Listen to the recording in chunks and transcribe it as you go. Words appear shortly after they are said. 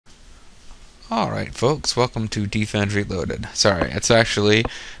Alright folks, welcome to Defend Reloaded. Sorry, it's actually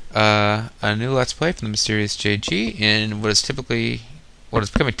a new Let's Play from the Mysterious JG in what is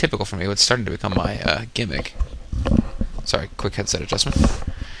becoming typical for me, what's starting to become my gimmick. Sorry, quick headset adjustment.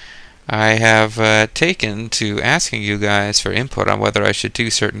 I have taken to asking you guys for input on whether I should do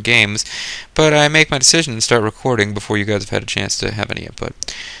certain games, but I make my decision and start recording before you guys have had a chance to have any input.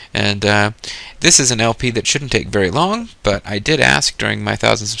 And this is an LP that shouldn't take very long, but I did ask during my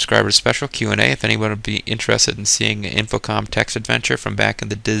 1,000 subscribers special Q&A if anyone would be interested in seeing an Infocom text adventure from back in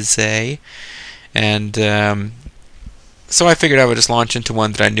the day. And so I figured I would just launch into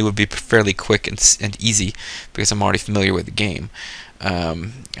one that I knew would be fairly quick and easy because I'm already familiar with the game.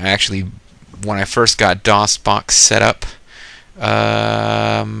 I actually, when I first got DOSBox set up,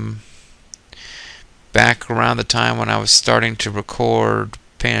 back around the time when I was starting to record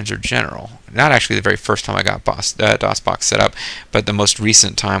Panzer General, not actually the very first time I got DOSBox set up, but the most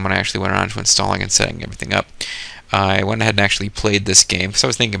recent time when I actually went around to installing and setting everything up, I went ahead and actually played this game because I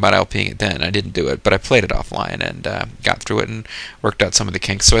was thinking about LPing it then. I didn't do it, but I played it offline and got through it and worked out some of the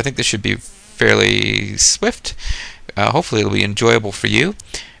kinks. So I think this should be fairly swift. Hopefully it'll be enjoyable for you.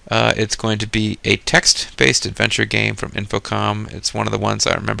 It's going to be a text-based adventure game from Infocom. It's one of the ones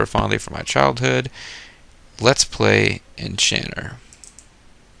I remember fondly from my childhood. Let's play Enchanter.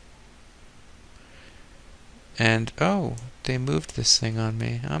 And, oh, they moved this thing on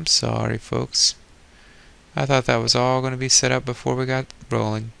me. I'm sorry, folks. I thought that was all going to be set up before we got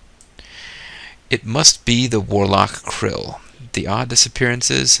rolling. It must be the warlock Krill. The odd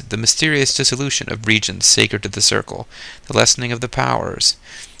disappearances, the mysterious dissolution of regions sacred to the Circle, the lessening of the powers.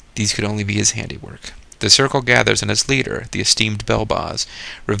 These could only be his handiwork. The Circle gathers, and its leader, the esteemed Belboz,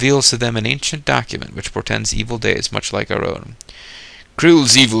 reveals to them an ancient document which portends evil days much like our own.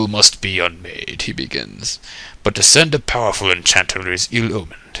 Krill's evil must be unmade, he begins, but to send a powerful enchanter is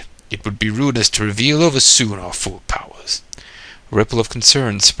ill-omened. It would be ruinous to reveal over soon our full powers. A ripple of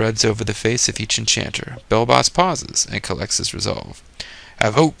concern spreads over the face of each enchanter. Belboz pauses and collects his resolve.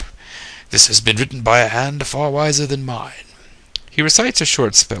 Have hope. This has been written by a hand far wiser than mine. He recites a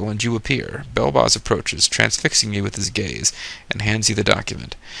short spell, and you appear. Belboz approaches, transfixing you with his gaze, and hands you the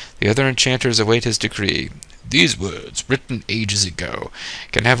document. The other enchanters await his decree. These words, written ages ago,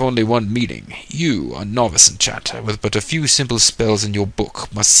 can have only one meaning. You, a novice enchanter, with but a few simple spells in your book,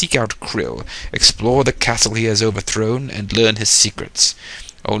 must seek out Krill, explore the castle he has overthrown, and learn his secrets.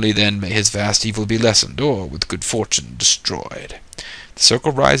 Only then may his vast evil be lessened, or, with good fortune, destroyed. The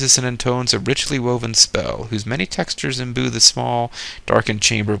circle rises and intones a richly woven spell, whose many textures imbue the small, darkened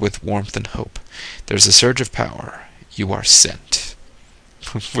chamber with warmth and hope. There's a surge of power. You are sent.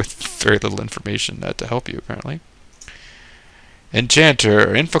 With very little information to help you, apparently. Enchanter,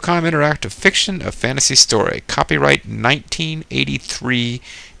 Infocom interactive fiction, a fantasy story. Copyright 1983,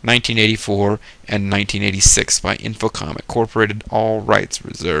 1984, and 1986 by Infocom Incorporated. All rights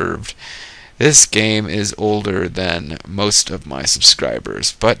reserved. This game is older than most of my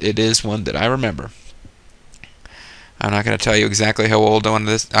subscribers, but it is one that I remember. I'm not going to tell you exactly how old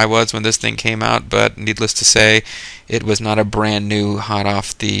I was when this thing came out, but needless to say, it was not a brand new, hot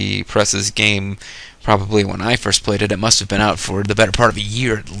off the presses game. Probably when I first played it, it must have been out for the better part of a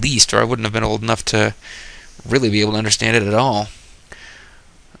year at least, or I wouldn't have been old enough to really be able to understand it at all.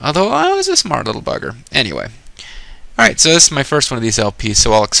 Although I was a smart little bugger. Anyway. Alright, so this is my first one of these LPs,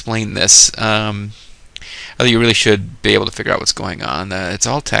 so I'll explain this. Although you really should be able to figure out what's going on. It's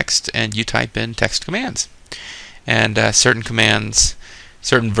all text, and you type in text commands. And certain commands,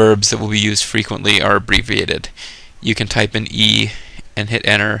 certain verbs that will be used frequently are abbreviated. You can type in E and hit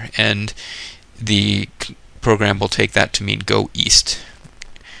enter, and the program will take that to mean go east.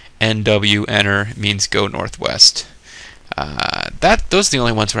 NW, enter, means go northwest. Those are the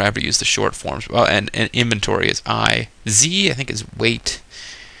only ones where I ever use the short forms. Well, and inventory is I. Z, I think, is wait.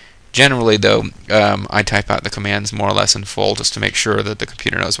 Generally, though, I type out the commands more or less in full just to make sure that the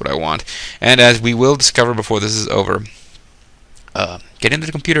computer knows what I want. And as we will discover before this is over, getting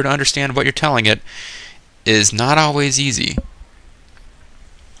the computer to understand what you're telling it is not always easy.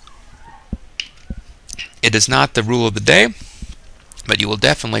 It is not the rule of the day, but you will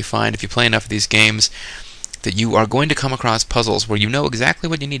definitely find, if you play enough of these games, that you are going to come across puzzles where you know exactly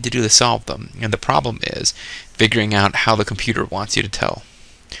what you need to do to solve them. And the problem is figuring out how the computer wants you to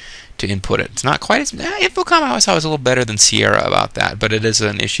input it. It's not quite as... Infocom I always thought was a little better than Sierra about that, but it is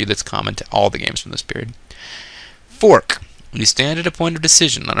an issue that's common to all the games from this period. Fork. You stand at a point of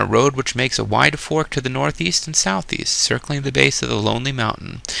decision on a road which makes a wide fork to the northeast and southeast, circling the base of the lonely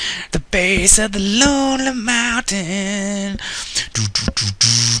mountain. The base of the lonely mountain.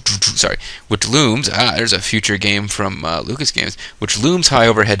 Sorry, which looms. There's a future game from Lucas Games, which looms high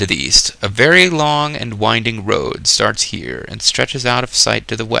overhead to the east. A very long and winding road starts here and stretches out of sight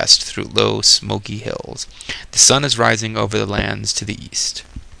to the west through low, smoky hills. The sun is rising over the lands to the east.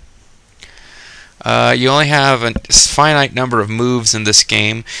 You only have a finite number of moves in this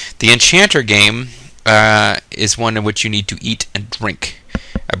game. The Enchanter game is one in which you need to eat and drink.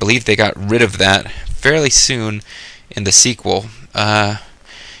 I believe they got rid of that fairly soon in the sequel.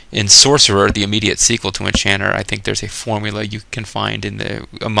 In Sorcerer, the immediate sequel to Enchanter, I think there's a formula you can find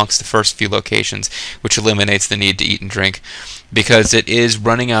amongst the first few locations which eliminates the need to eat and drink, because it is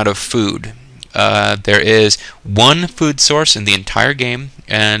running out of food. There is one food source in the entire game,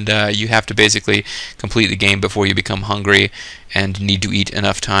 and you have to basically complete the game before you become hungry and need to eat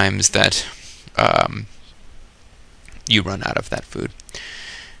enough times that you run out of that food.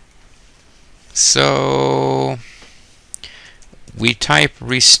 So we type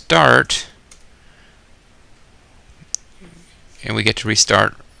restart, and we get to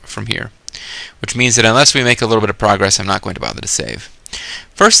restart from here, which means that unless we make a little bit of progress, I'm not going to bother to save.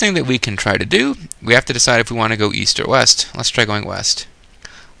 First thing that we can try to do, we have to decide if we want to go east or west. Let's try going west.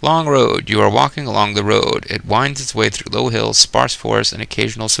 Long road. You are walking along the road. It winds its way through low hills, sparse forests, and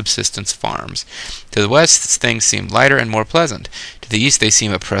occasional subsistence farms. To the west, things seem lighter and more pleasant. To the east, they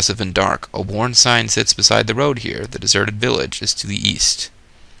seem oppressive and dark. A worn sign sits beside the road here. The deserted village is to the east.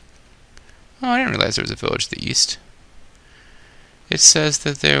 Oh, I didn't realize there was a village to the east. It says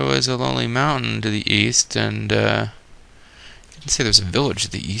that there was a lonely mountain to the east, and it didn't say there's a village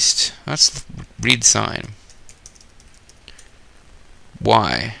to the east. Let's read sign.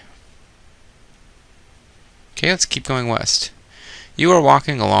 Why? Okay, let's keep going west. You are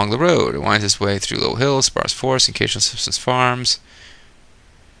walking along the road. It winds its way through low hills, sparse forests, and occasional subsistence farms.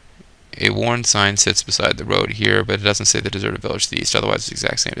 A worn sign sits beside the road here, but it doesn't say the deserted village to the east. Otherwise, it's the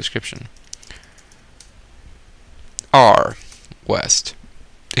exact same description. R. West.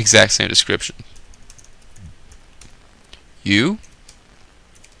 Exact same description. U.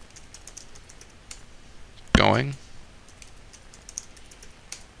 Going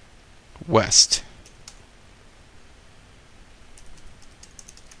west.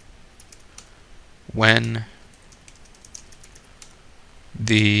 When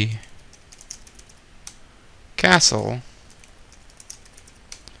the castle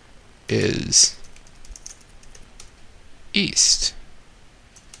is east.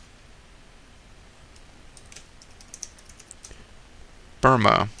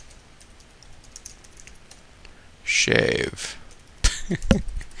 Burma. Shave.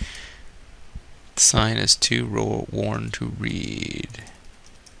 The sign is too worn to read.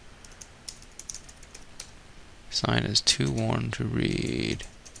 Sign is too worn to read.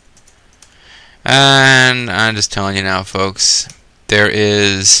 And I'm just telling you now, folks, there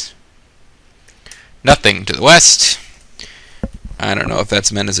is nothing to the west. I don't know if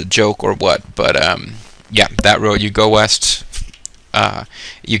that's meant as a joke or what, but yeah, that road, you go west.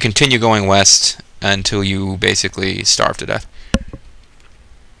 You continue going west until you basically starve to death.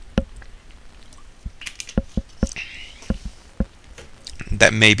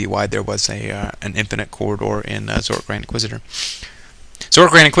 That may be why there was an infinite corridor in Zork Grand Inquisitor. Zork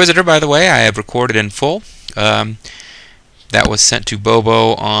Grand Inquisitor, by the way, I have recorded in full. That was sent to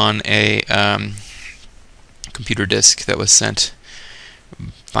Bobo on a computer disk that was sent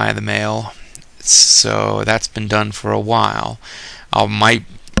via the mail. So that's been done for a while. I'll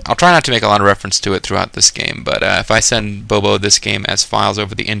try not to make a lot of reference to it throughout this game, but if I send Bobo this game as files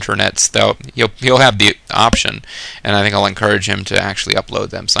over the internets, though, he'll have the option, and I think I'll encourage him to actually upload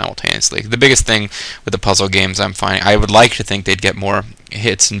them simultaneously. The biggest thing with the puzzle games I'm finding, I would like to think they'd get more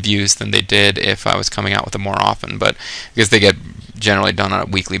hits and views than they did if I was coming out with them more often, but because they get generally done on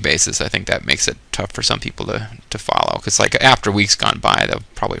a weekly basis, I think that makes it tough for some people to follow, because like after weeks gone by,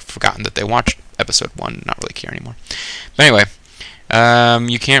 they've probably forgotten that they watched episode 1 and not really care anymore. But anyway,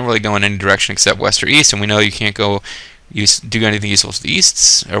 you can't really go in any direction except west or east, and we know you can't do anything useful to the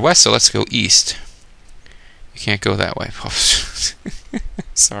east or west, so let's go east. You can't go that way.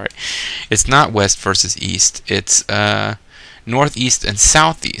 Sorry. It's not west versus east. It's northeast and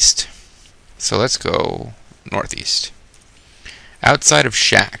southeast. So let's go northeast. Outside of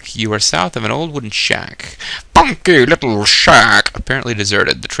shack. You are south of an old wooden shack. Funky little shack! Apparently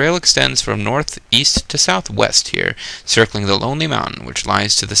deserted. The trail extends from northeast to southwest here, circling the lonely mountain which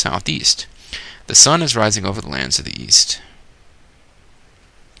lies to the southeast. The sun is rising over the lands of the east.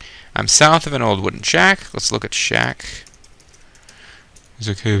 I'm south of an old wooden shack. Let's look at shack. He's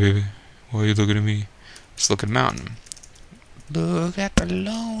like, hey, baby, why are you looking at me? Let's look at the mountain. Look at the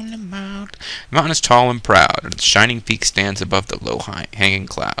lonely mountain. The mountain is tall and proud, and its shining peak stands above the low-hanging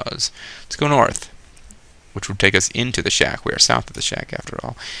clouds. Let's go north, which would take us into the shack. We are south of the shack, after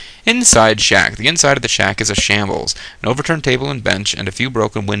all. Inside shack. The inside of the shack is a shambles. An overturned table and bench, and a few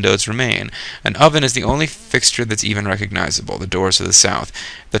broken windows remain. An oven is the only fixture that's even recognizable. The doors to the south.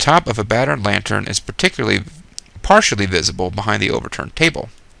 The top of a battered lantern is partially visible behind the overturned table.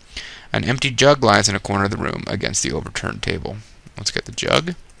 An empty jug lies in a corner of the room against the overturned table. Let's get the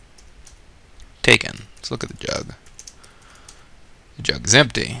jug. Taken. Let's look at the jug. The jug is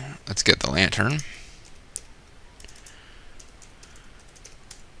empty. Let's get the lantern.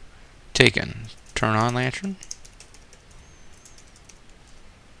 Taken. Turn on lantern.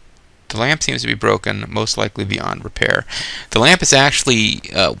 The lamp seems to be broken, most likely beyond repair. The lamp is actually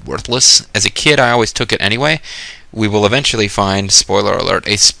worthless. As a kid, I always took it anyway. We will eventually find, spoiler alert,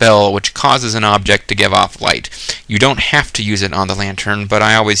 a spell which causes an object to give off light. You don't have to use it on the lantern, but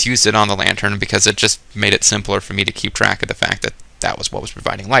I always used it on the lantern because it just made it simpler for me to keep track of the fact that that was what was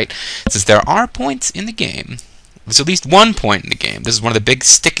providing light. Since there are points in the game, there's at least one point in the game, this is one of the big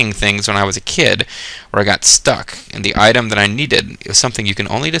sticking things when I was a kid, where I got stuck, and the item that I needed is something you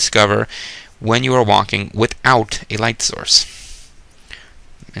can only discover when you are walking without a light source.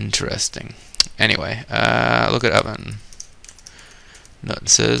 Interesting. Anyway, look at oven. Note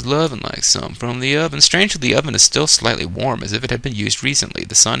says, loving like some from the oven. Strangely, the oven is still slightly warm, as if it had been used recently.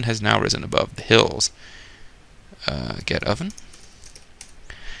 The sun has now risen above the hills. Get oven.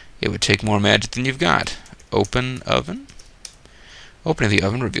 It would take more magic than you've got. Open oven. Opening the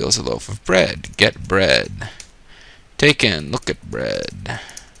oven reveals a loaf of bread. Get bread. Taken. Look at bread.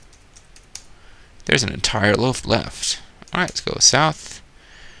 There's an entire loaf left. Alright, let's go south.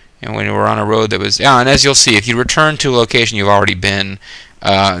 And when we're on a road that was... and as you'll see, if you return to a location you've already been,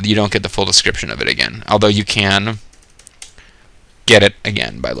 you don't get the full description of it again. Although you can get it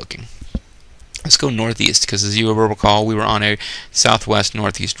again by looking. Let's go northeast, because as you will recall, we were on a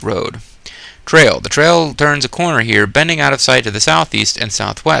southwest-northeast road. Trail. The trail turns a corner here, bending out of sight to the southeast and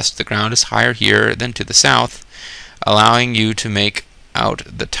southwest. The ground is higher here than to the south, allowing you to make out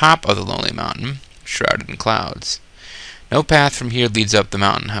the top of the lonely mountain, shrouded in clouds. No path from here leads up the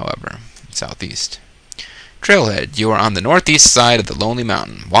mountain, however. Southeast. Trailhead. You are on the northeast side of the lonely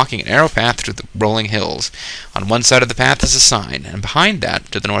mountain, walking an arrow path through the rolling hills. On one side of the path is a sign, and behind that,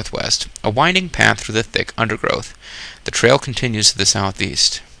 to the northwest, a winding path through the thick undergrowth. The trail continues to the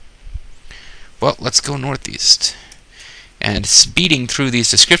southeast. Well, let's go northeast. And speeding through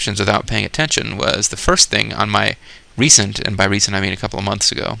these descriptions without paying attention was the first thing on my recent, and by recent I mean a couple of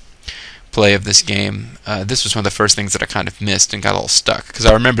months ago, play of this game. This was one of the first things that I kind of missed and got all stuck, because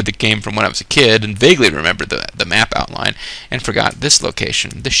I remembered the game from when I was a kid and vaguely remembered the map outline and forgot this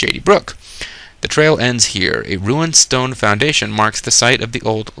location, the Shady Brook. The trail ends here. A ruined stone foundation marks the site of the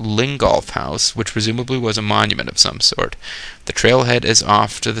old Lingolf house, which presumably was a monument of some sort. The trailhead is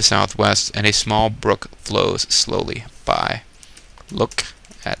off to the southwest, and a small brook flows slowly by. Look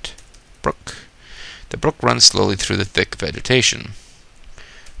at brook. The brook runs slowly through the thick vegetation.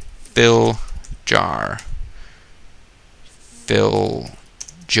 Fill jar. Fill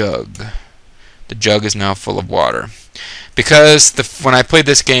jug. The jug is now full of water. Because when I played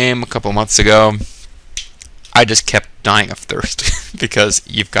this game a couple months ago, I just kept dying of thirst. Because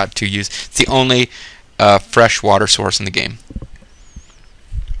you've got to use... It's the only fresh water source in the game.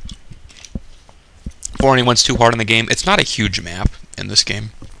 Before anyone's too hard on the game, it's not a huge map in this game.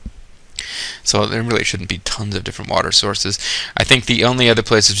 So there really shouldn't be tons of different water sources. I think the only other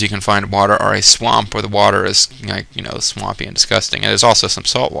places you can find water are a swamp where the water is, like, swampy and disgusting. And there's also some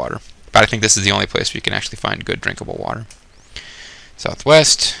salt water. But I think this is the only place where you can actually find good drinkable water.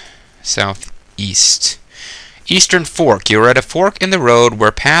 Southwest, southeast. Eastern Fork. You are at a fork in the road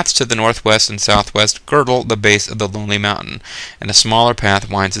where paths to the northwest and southwest girdle the base of the lonely mountain, and a smaller path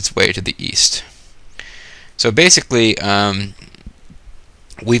winds its way to the east. So basically,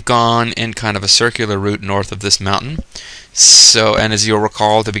 we've gone in kind of a circular route north of this mountain. So, and as you'll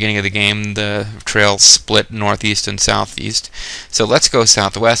recall at the beginning of the game, the trail split northeast and southeast. So let's go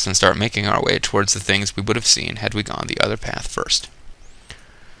southwest and start making our way towards the things we would have seen had we gone the other path first.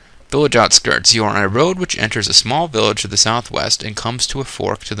 Village outskirts. You are on a road which enters a small village to the southwest and comes to a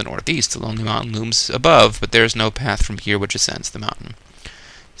fork to the northeast. The lonely mountain looms above, but there is no path from here which ascends the mountain.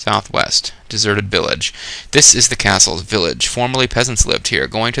 Southwest. Deserted village. This is the castle's village. Formerly peasants lived here,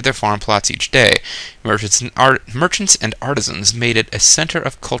 going to their farm plots each day. Merchants and artisans made it a center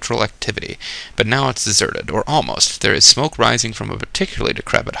of cultural activity, but now it's deserted, or almost. There is smoke rising from a particularly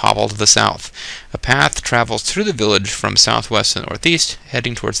decrepit hovel to the south. A path travels through the village from southwest to northeast,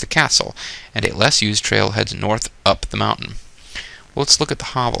 heading towards the castle, and a less used trail heads north up the mountain. Well, let's look at the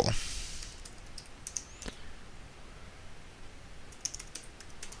hovel.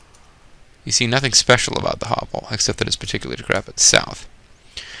 You see nothing special about the hovel, except that it's particularly decrepit south.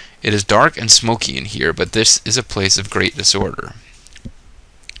 It is dark and smoky in here, but this is a place of great disorder,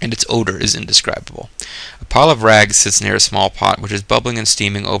 and its odor is indescribable. A pile of rags sits near a small pot which is bubbling and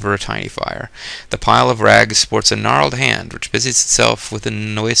steaming over a tiny fire. The pile of rags sports a gnarled hand which busies itself with a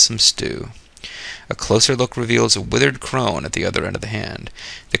noisome stew. A closer look reveals a withered crone at the other end of the hand.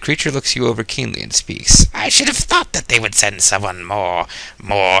 The creature looks you over keenly and speaks. "I should have thought that they would send someone more.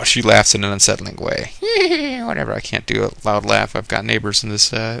 She laughs in an unsettling way. Whatever, I can't do a loud laugh. I've got neighbors in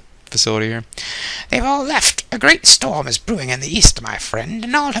this facility here. "They've all left. A great storm is brewing in the east, my friend,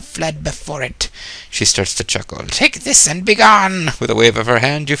 and all have fled before it." She starts to chuckle. "Take this and begone!" With a wave of her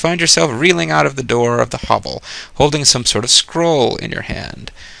hand, you find yourself reeling out of the door of the hovel, holding some sort of scroll in your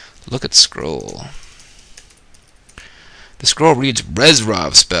hand. Look at the scroll. The scroll reads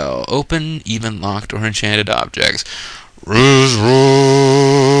Resrov spell. Open, even, locked, or enchanted objects.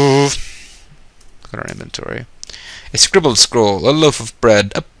 Resrov. Look at our inventory. A scribbled scroll, a loaf of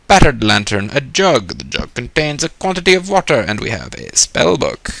bread, a battered lantern, a jug. The jug contains a quantity of water, and we have a spell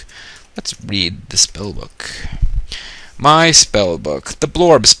book. Let's read the spell book. My spell book. The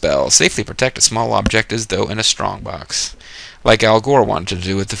Blorb spell. Safely protect a small object as though in a strong box. Like Al Gore wanted to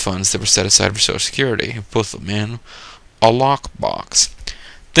do with the funds that were set aside for Social Security. Both of them in a lockbox.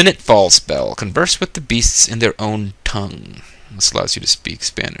 The Knitfall spell. Converse with the beasts in their own tongue. This allows you to speak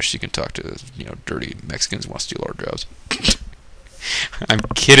Spanish. You can talk to, dirty Mexicans who want to steal our jobs. I'm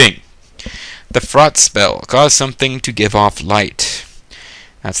kidding. The Fraught spell. Cause something to give off light.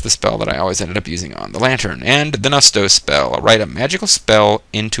 That's the spell that I always ended up using on the lantern. And the Nusto spell. Write a magical spell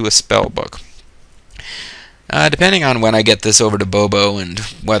into a spell book. Depending on when I get this over to Bobo and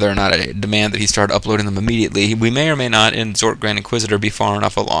whether or not I demand that he start uploading them immediately, we may or may not in Zork Grand Inquisitor be far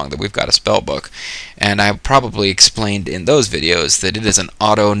enough along that we've got a spellbook. And I probably explained in those videos that it is an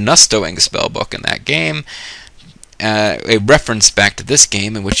auto-nustoing spellbook in that game, a reference back to this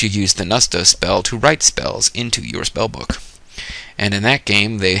game in which you use the Nusto spell to write spells into your spellbook. And in that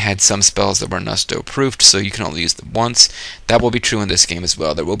game, they had some spells that were Nusto-proofed, so you can only use them once. That will be true in this game as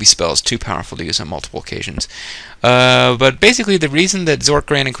well. There will be spells too powerful to use on multiple occasions. But basically, the reason that Zork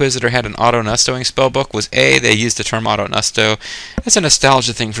Grand Inquisitor had an auto-Nustoing spellbook was A, they used the term auto-Nusto. That's a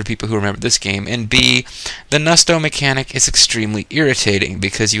nostalgia thing for people who remember this game. And B, the Nusto mechanic is extremely irritating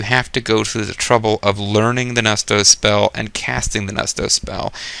because you have to go through the trouble of learning the Nusto spell and casting the Nusto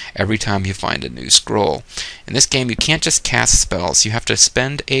spell every time you find a new scroll. In this game, you can't just cast spells. You have to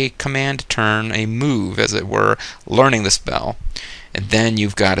spend a command turn, a move, as it were, learning the spell. And then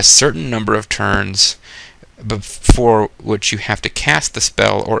you've got a certain number of turns before which you have to cast the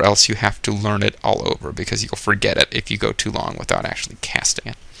spell, or else you have to learn it all over, because you'll forget it if you go too long without actually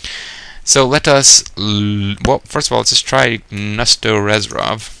casting it. So let us, well, first of all, let's just try Nusto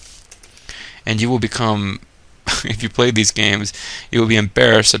Resrov, and you will become, if you play these games, you will be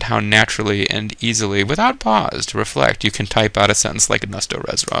embarrassed at how naturally and easily, without pause to reflect, you can type out a sentence like a Nusto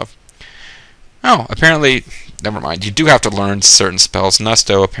Resrov. Oh, apparently, never mind, you do have to learn certain spells.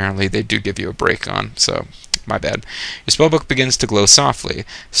 Nusto, apparently, they do give you a break on, so my bad. Your spellbook begins to glow softly.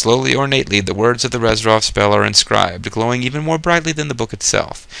 Slowly, ornately, the words of the Resrov spell are inscribed, glowing even more brightly than the book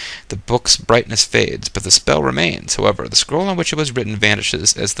itself. The book's brightness fades, but the spell remains. However, the scroll on which it was written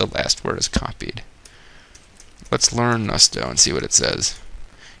vanishes as the last word is copied. Let's learn Nusto and see what it says.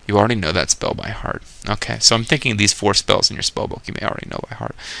 You already know that spell by heart. Okay, so I'm thinking these 4 spells in your spellbook you may already know by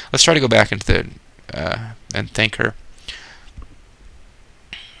heart. Let's try to go back into the and thank her.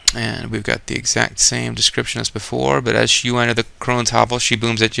 And we've got the exact same description as before, but as you enter the crone's hovel, she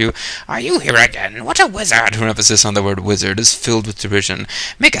booms at you. "Are you here again? What a wizard!" Her emphasis on the word wizard is filled with derision.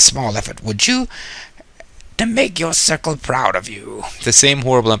 "Make a small effort, would you, to make your circle proud of you." The same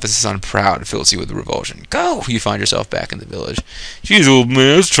horrible emphasis on proud fills you with revulsion. "Go!" You find yourself back in the village. "Jeez, old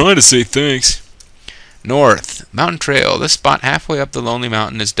man, I was trying to say thanks." North. Mountain trail. This spot halfway up the lonely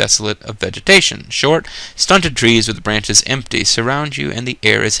mountain is desolate of vegetation. Short, stunted trees with branches empty surround you, and the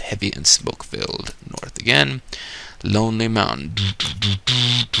air is heavy and smoke-filled. North again. Lonely mountain.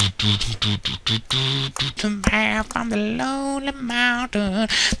 On the lonely mountain.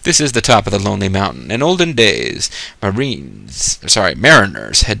 This is the top of the lonely mountain. In olden days,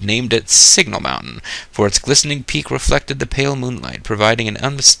 mariners had named it Signal Mountain, for its glistening peak reflected the pale moonlight, providing an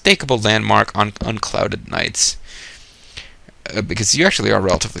unmistakable landmark on unclouded nights. Because you actually are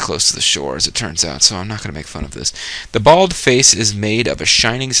relatively close to the shore, as it turns out, so I'm not going to make fun of this. The bald face is made of a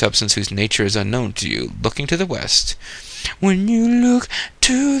shining substance whose nature is unknown to you. Looking to the west. When you look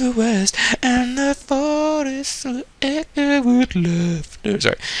to the west, and the forest with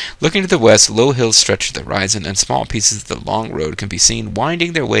laughter. Looking to the west, low hills stretch to the horizon, and small pieces of the long road can be seen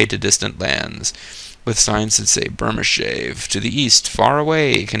winding their way to distant lands, with signs that say Burma Shave. To the east, far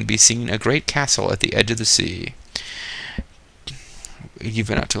away, can be seen a great castle at the edge of the sea. You've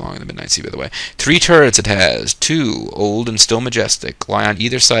been out too long in the Midnight Sea, by the way. 3 turrets it has. 2, old and still majestic, lie on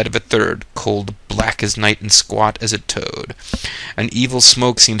either side of a third, cold, black as night, and squat as a toad. An evil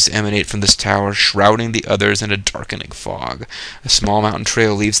smoke seems to emanate from this tower, shrouding the others in a darkening fog. A small mountain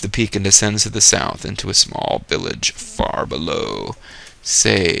trail leaves the peak and descends to the south into a small village far below.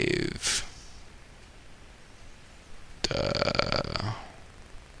 Save.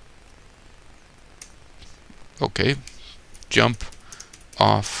 Okay. Jump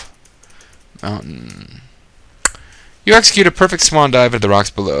off mountain. You execute a perfect swan dive at the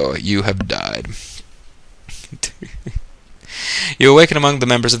rocks below. You have died. You awaken among the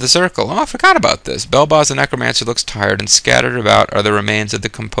members of the circle. Oh, I forgot about this. Belboz the necromancer looks tired, and scattered about are the remains of the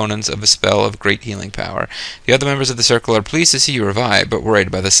components of a spell of great healing power. The other members of the circle are pleased to see you revive, but worried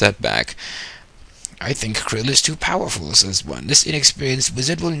by the setback. I think Krill is too powerful, says one. This inexperienced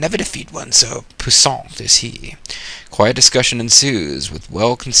wizard will never defeat one so puissant as he. Quiet discussion ensues, with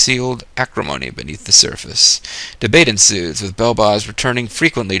well-concealed acrimony beneath the surface. Debate ensues, with Belboz returning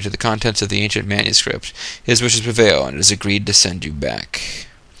frequently to the contents of the ancient manuscript. His wishes prevail, and it is agreed to send you back.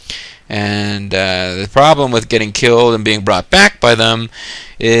 And the problem with getting killed and being brought back by them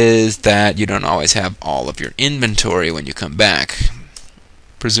is that you don't always have all of your inventory when you come back.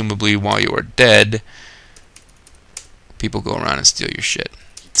 Presumably, while you are dead, people go around and steal your shit.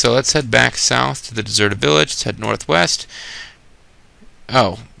 So let's head back south to the deserted village. Let's head northwest.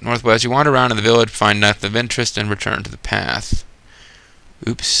 Oh, northwest. You wander around in the village, find nothing of interest, and return to the path.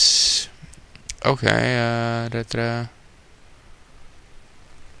 Oops. Okay,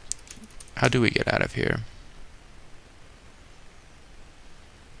 how do we get out of here?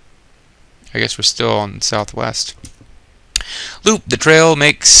 I guess we're still on the southwest. Loop. The trail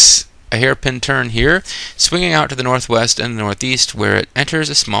makes a hairpin turn here, swinging out to the northwest and the northeast, where it enters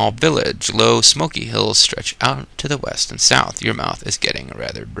a small village. Low, smoky hills stretch out to the west and south. Your mouth is getting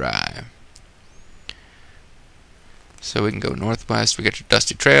rather dry. So we can go northwest. We get your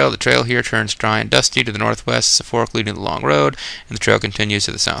dusty trail. The trail here turns dry and dusty to the northwest. It's a fork leading to the long road, and the trail continues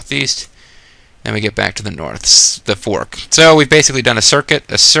to the southeast. Then we get back to the north, the fork. So we've basically done a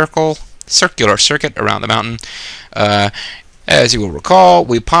circular circuit around the mountain. As you will recall,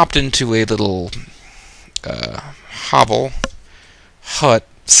 we popped into a little hovel, hut,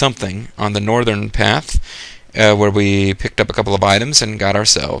 something, on the northern path, where we picked up a couple of items and got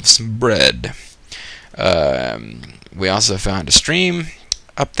ourselves some bread. We also found a stream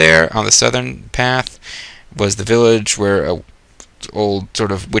up there. On the southern path was the village where a old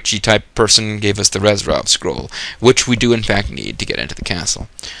sort of witchy type person gave us the Resurov scroll, which we do in fact need to get into the castle.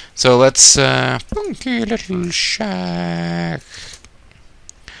 So let's funky little shack.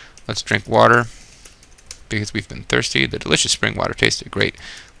 Let's drink water because we've been thirsty. The delicious spring water tasted great.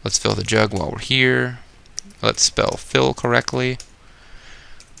 Let's fill the jug while we're here. Let's spell fill correctly.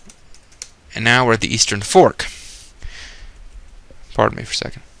 And now we're at the Eastern Fork. Pardon me for a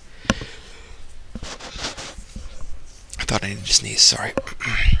second. I thought I needed to sneeze, sorry.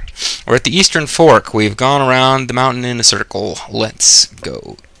 We're at the Eastern Fork. We've gone around the mountain in a circle. Let's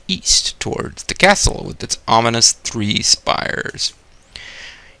go east towards the castle with its ominous 3 spires.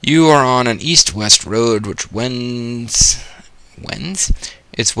 You are on an east-west road which wends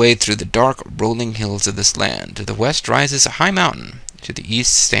its way through the dark, rolling hills of this land. To the west rises a high mountain. To the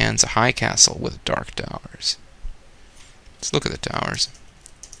east stands a high castle with dark towers. Let's look at the towers.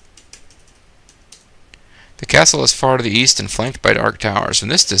 The castle is far to the east and flanked by dark towers. From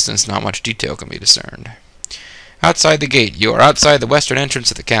this distance, not much detail can be discerned. Outside the gate. You are outside the western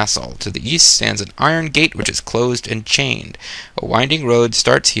entrance of the castle. To the east stands an iron gate which is closed and chained. A winding road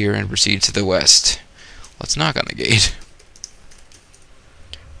starts here and proceeds to the west. Let's knock on the gate.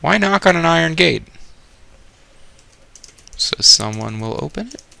 Why knock on an iron gate? So someone will open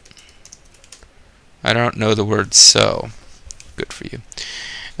it? I don't know the word so. Good for you.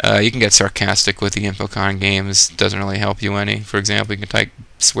 You can get sarcastic with the Infocom games. Doesn't really help you any. For example, you can type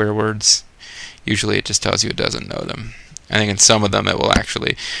swear words. Usually it just tells you it doesn't know them. I think in some of them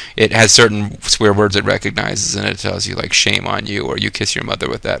it has certain swear words it recognizes, and it tells you like shame on you or you kiss your mother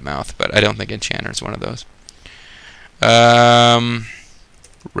with that mouth. But I don't think Enchanter is one of those.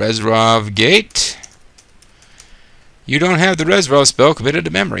 Reznov Gate. You don't have the Reznov spell committed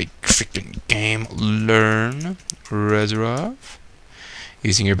to memory. Freaking game. Learn Reznov.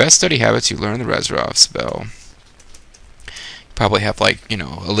 Using your best study habits, you learn the Reznov spell. You probably have like,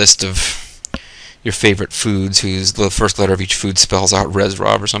 a list of your favorite foods whose the first letter of each food spells out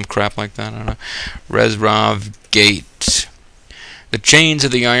Reznov or some crap like that. I don't know. Reznov Gate. The chains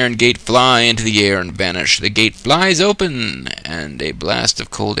of the iron gate fly into the air and vanish. The gate flies open, and a blast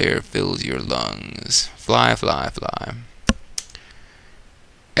of cold air fills your lungs. Fly, fly, fly.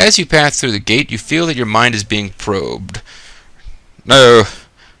 As you pass through the gate, you feel that your mind is being probed. No,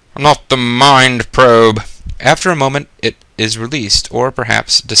 not the mind probe. After a moment, it is released, or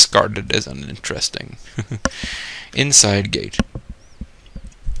perhaps discarded as uninteresting. Inside gate.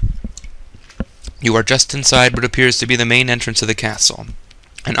 You are just inside what appears to be the main entrance of the castle.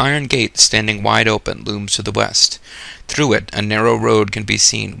 An iron gate standing wide open looms to the west. Through it, a narrow road can be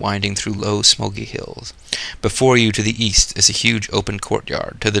seen winding through low, smoky hills. Before you to the east is a huge open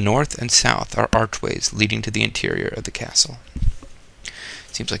courtyard. To the north and south are archways leading to the interior of the castle.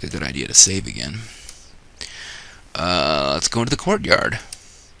 Seems like a good idea to save again. Let's go into the courtyard.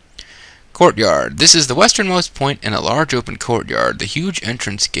 Courtyard. This is the westernmost point in a large open courtyard. The huge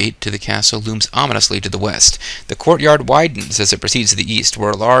entrance gate to the castle looms ominously to the west. The courtyard widens as it proceeds to the east, where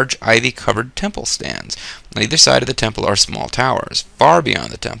a large ivy-covered temple stands. On either side of the temple are small towers. Far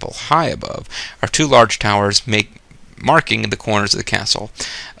beyond the temple, high above, are two large towers marking the corners of the castle.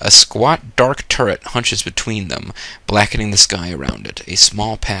 A squat, dark turret hunches between them, blackening the sky around it. A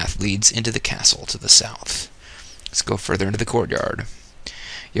small path leads into the castle to the south. Let's go further into the courtyard.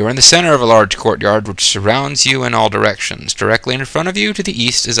 You are in the center of a large courtyard which surrounds you in all directions. Directly in front of you to the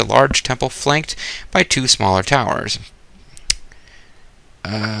east is a large temple flanked by two smaller towers.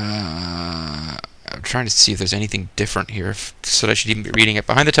 I'm trying to see if there's anything different here, so that I should even be reading it.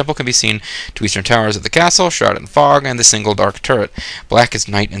 Behind the temple can be seen two eastern towers of the castle, shrouded in fog, and the single dark turret, black as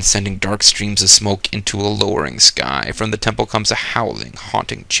night and sending dark streams of smoke into a lowering sky. From the temple comes a howling,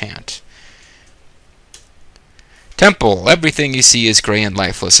 haunting chant. Temple. Everything you see is gray and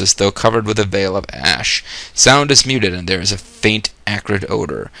lifeless, as though covered with a veil of ash. Sound is muted, and there is a faint, acrid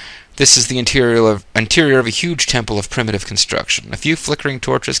odor. This is the interior of a huge temple of primitive construction. A few flickering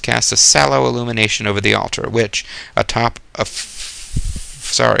torches cast a sallow illumination over the altar, which, atop a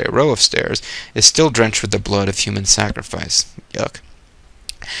row of stairs, is still drenched with the blood of human sacrifice. Yuck.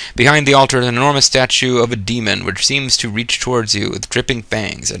 Behind the altar is an enormous statue of a demon which seems to reach towards you with dripping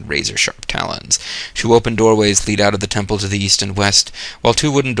fangs and razor-sharp talons. Two open doorways lead out of the temple to the east and west, while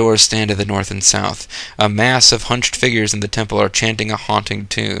two wooden doors stand to the north and south. A mass of hunched figures in the temple are chanting a haunting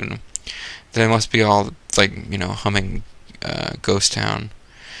tune. They must be all, humming Ghost Town.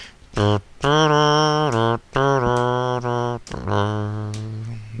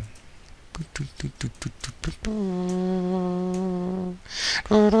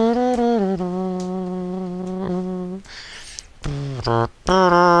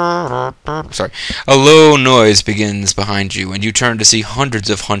 Sorry. A low noise begins behind you, and you turn to see hundreds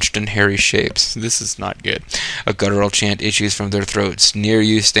of hunched and hairy shapes. This is not good. A guttural chant issues from their throats. Near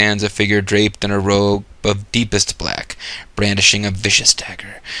you stands a figure draped in a robe of deepest black, brandishing a vicious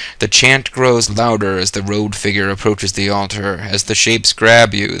dagger. The chant grows louder as the robed figure approaches the altar. As the shapes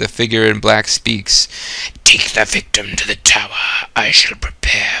grab you, the figure in black speaks. "Take the victim to the tower. I shall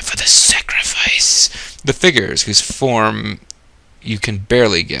prepare for the sacrifice." The figures, whose form you can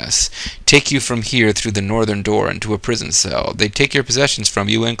barely guess, take you from here through the northern door into a prison cell. They take your possessions from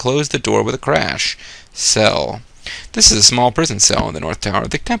you and close the door with a crash. Cell. This is a small prison cell in the north tower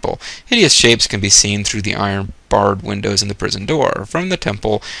of the temple. Hideous shapes can be seen through the iron-barred windows in the prison door. From the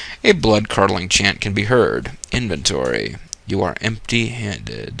temple, a blood-curdling chant can be heard. Inventory. You are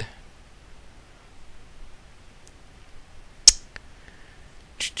empty-handed.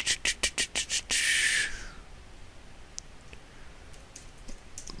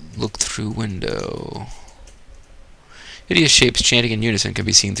 Look through window. Hideous shapes chanting in unison can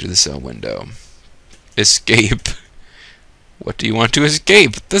be seen through the cell window. Escape. What do you want to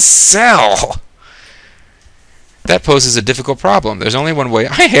escape? The cell! That poses a difficult problem. There's only one way...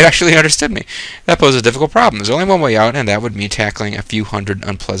 It actually understood me. That poses a difficult problem. There's only one way out, and that would mean tackling a few hundred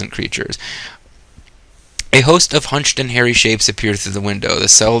unpleasant creatures. A host of hunched and hairy shapes appear through the window. The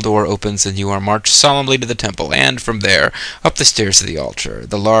cell door opens, and you are marched solemnly to the temple, and from there, up the stairs to the altar.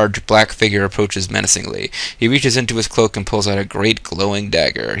 The large, black figure approaches menacingly. He reaches into his cloak and pulls out a great, glowing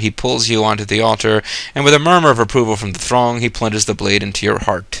dagger. He pulls you onto the altar, and with a murmur of approval from the throng, he plunges the blade into your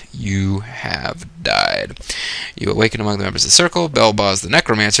heart. You have died. You awaken among the members of the circle. Belboz, the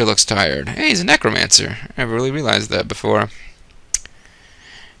necromancer, looks tired. Hey, he's a necromancer. I never really realized that before.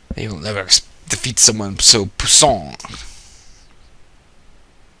 You'll never defeat someone so puissant.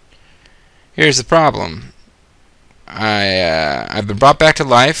 Here's the problem. I've been brought back to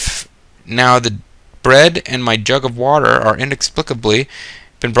life. Now the bread and my jug of water are inexplicably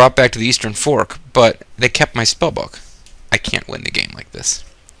been brought back to the Eastern Fork, but they kept my spellbook. I can't win the game like this.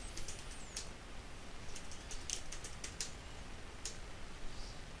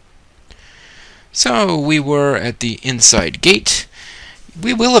 So we were at the inside gate.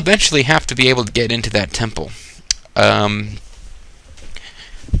 We will eventually have to be able to get into that temple. But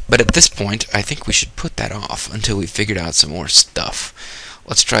at this point, I think we should put that off until we figured out some more stuff.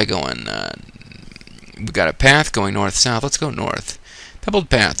 Let's try going... we've got a path going north-south. Let's go north. Pebbled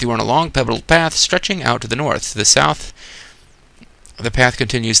path. You are on a long pebbled path stretching out to the north. To the south, the path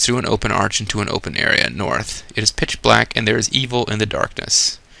continues through an open arch into an open area. North. It is pitch black, and there is evil in the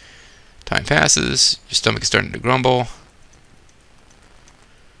darkness. Time passes. Your stomach is starting to grumble.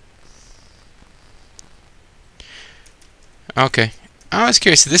 Okay. I was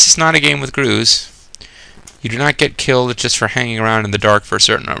curious. This is not a game with grooves. You do not get killed just for hanging around in the dark for a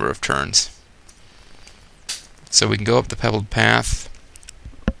certain number of turns. So we can go up the pebbled path.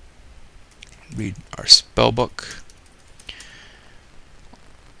 Read our spellbook.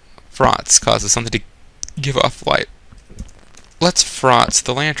 Frauds causes something to give off light. Let's frauds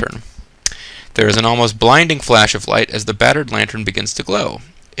the lantern. There is an almost blinding flash of light as the battered lantern begins to glow.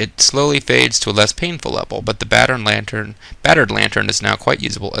 It slowly fades to a less painful level, but the battered lantern is now quite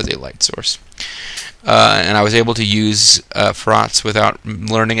usable as a light source. And I was able to use Frauds without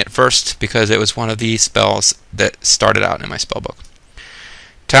learning it first because it was one of the spells that started out in my spellbook.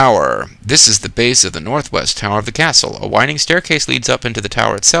 Tower. This is the base of the northwest tower of the castle. A winding staircase leads up into the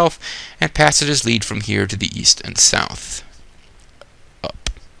tower itself, and passages lead from here to the east and south. Up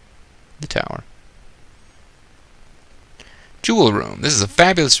the tower. Jewel room. This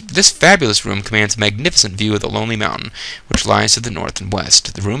fabulous room commands a magnificent view of the lonely mountain, which lies to the north and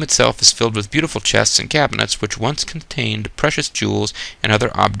west. The room itself is filled with beautiful chests and cabinets, which once contained precious jewels and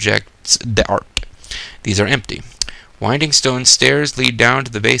other objects d'art. These are empty. Winding stone stairs lead down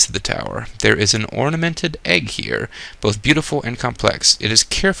to the base of the tower. There is an ornamented egg here, both beautiful and complex. It is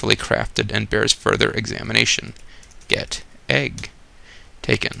carefully crafted and bears further examination. Get egg.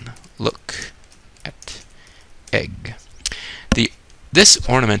 Taken. Look at egg. This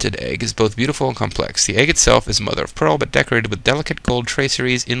ornamented egg is both beautiful and complex. The egg itself is mother of pearl, but decorated with delicate gold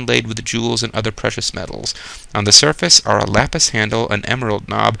traceries inlaid with jewels and other precious metals. On the surface are a lapis handle, an emerald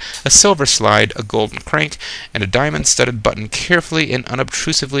knob, a silver slide, a golden crank, and a diamond-studded button carefully and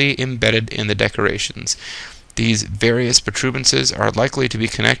unobtrusively embedded in the decorations. These various protuberances are likely to be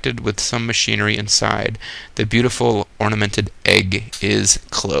connected with some machinery inside. The beautiful ornamented egg is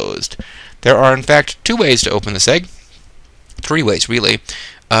closed. There are, in fact, 2 ways to open this egg. 3 ways, really.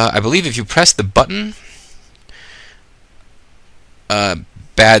 I believe if you press the button, a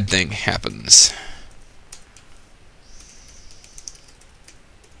bad thing happens.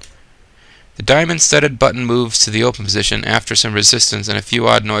 The diamond-studded button moves to the open position after some resistance and a few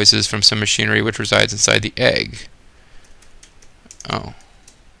odd noises from some machinery which resides inside the egg. Oh.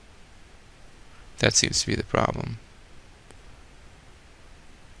 That seems to be the problem.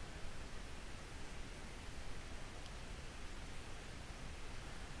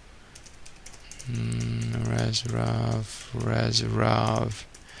 Razorov.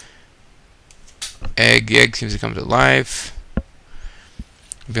 Egg seems to come to life.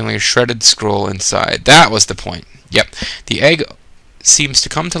 Revealing a shredded scroll inside. That was the point. Yep. The egg seems to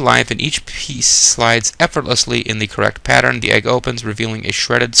come to life, and each piece slides effortlessly in the correct pattern. The egg opens, revealing a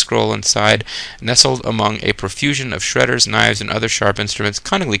shredded scroll inside, nestled among a profusion of shredders, knives, and other sharp instruments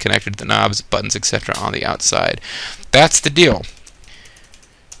cunningly connected to the knobs, buttons, etc. on the outside. That's the deal.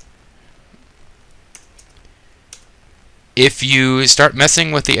 If you start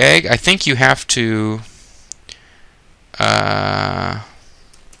messing with the egg, I think you have to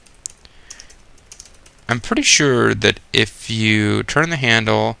I'm pretty sure that if you turn the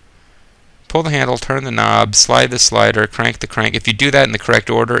handle, pull the handle, turn the knob, slide the slider, crank the crank, if you do that in the correct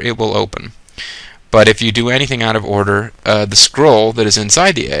order, it will open. But if you do anything out of order, the scroll that is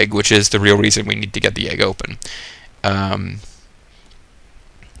inside the egg, which is the real reason we need to get the egg open,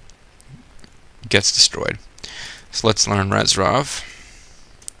 gets destroyed. So let's learn Rezzrov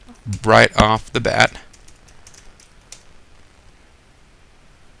right off the bat.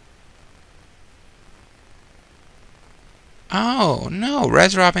 Oh no,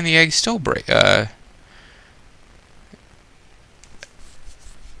 Rezzroving the egg still break.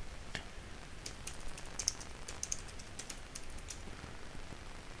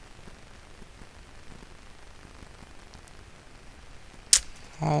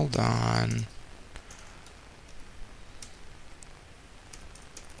 Hold on.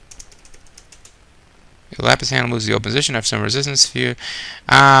 Your lapis handle moves the open position after some resistance sphere.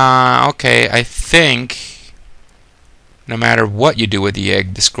 Okay, I think no matter what you do with the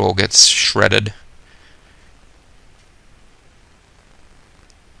egg, the scroll gets shredded.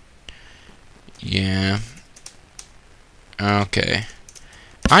 Yeah. Okay.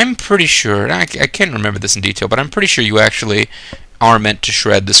 I'm pretty sure, I can't remember this in detail, but I'm pretty sure you actually are meant to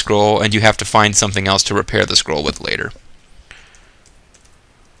shred the scroll, and you have to find something else to repair the scroll with later.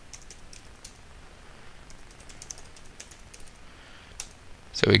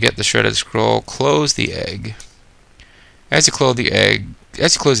 So we get the shredded scroll, close the egg. As you close the egg,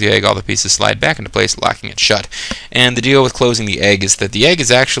 all the pieces slide back into place, locking it shut. And the deal with closing the egg is that the egg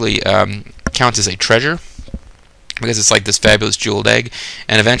is actually counts as a treasure, because it's like this fabulous jeweled egg,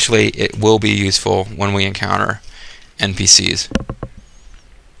 and eventually it will be useful when we encounter NPCs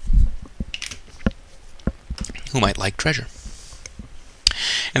who might like treasure.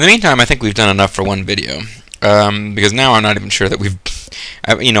 In the meantime, I think we've done enough for one video, because now I'm not even sure that we've...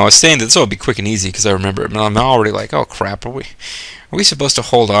 I was saying that this will be quick and easy because I remember it, but I'm already like, oh crap, are we supposed to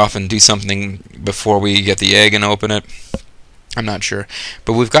hold off and do something before we get the egg and open it? I'm not sure.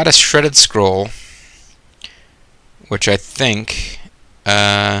 But we've got a shredded scroll, which I think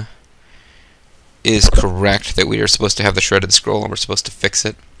is correct, that we are supposed to have the shredded scroll and we're supposed to fix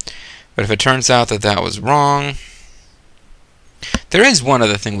it. But if it turns out that that was wrong, there is one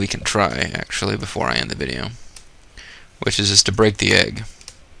other thing we can try, actually, before I end the video, which is just to break the egg.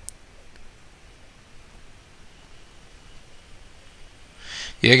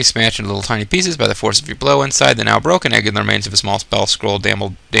 The egg is smashed into little tiny pieces by the force of your blow. Inside the now broken egg and the remains of a small spell scroll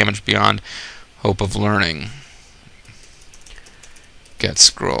damaged beyond hope of learning. Get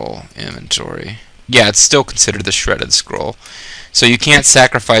scroll inventory. Yeah, it's still considered the shredded scroll. So you can't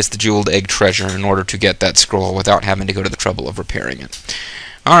sacrifice the jeweled egg treasure in order to get that scroll without having to go to the trouble of repairing it.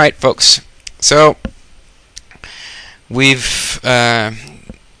 Alright, folks. So we've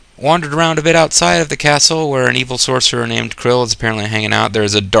wandered around a bit outside of the castle, where an evil sorcerer named Krill is apparently hanging out.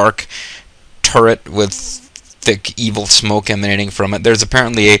 There's a dark turret with thick evil smoke emanating from it. There's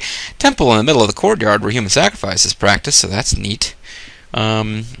apparently a temple in the middle of the courtyard where human sacrifice is practiced, so that's neat.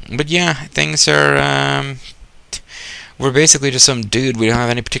 But yeah, things are... we're basically just some dude. We don't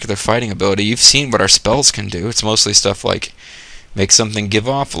have any particular fighting ability. You've seen what our spells can do. It's mostly stuff like make something give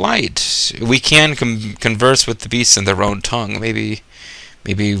off light. We can converse with the beasts in their own tongue. Maybe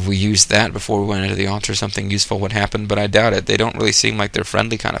we used that before we went into the altar. Something useful would happen, but I doubt it. They don't really seem like they're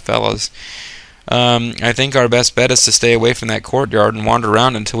friendly kind of fellows. I think our best bet is to stay away from that courtyard and wander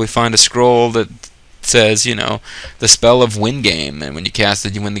around until we find a scroll that says, the spell of win game, and when you cast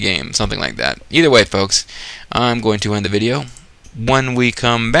it, you win the game. Something like that. Either way, folks, I'm going to end the video. When we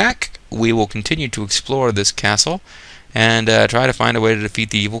come back, we will continue to explore this castle and try to find a way to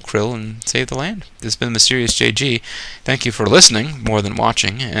defeat the evil Krill and save the land. This has been Mysterious JG. Thank you for listening, more than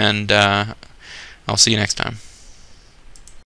watching, and I'll see you next time.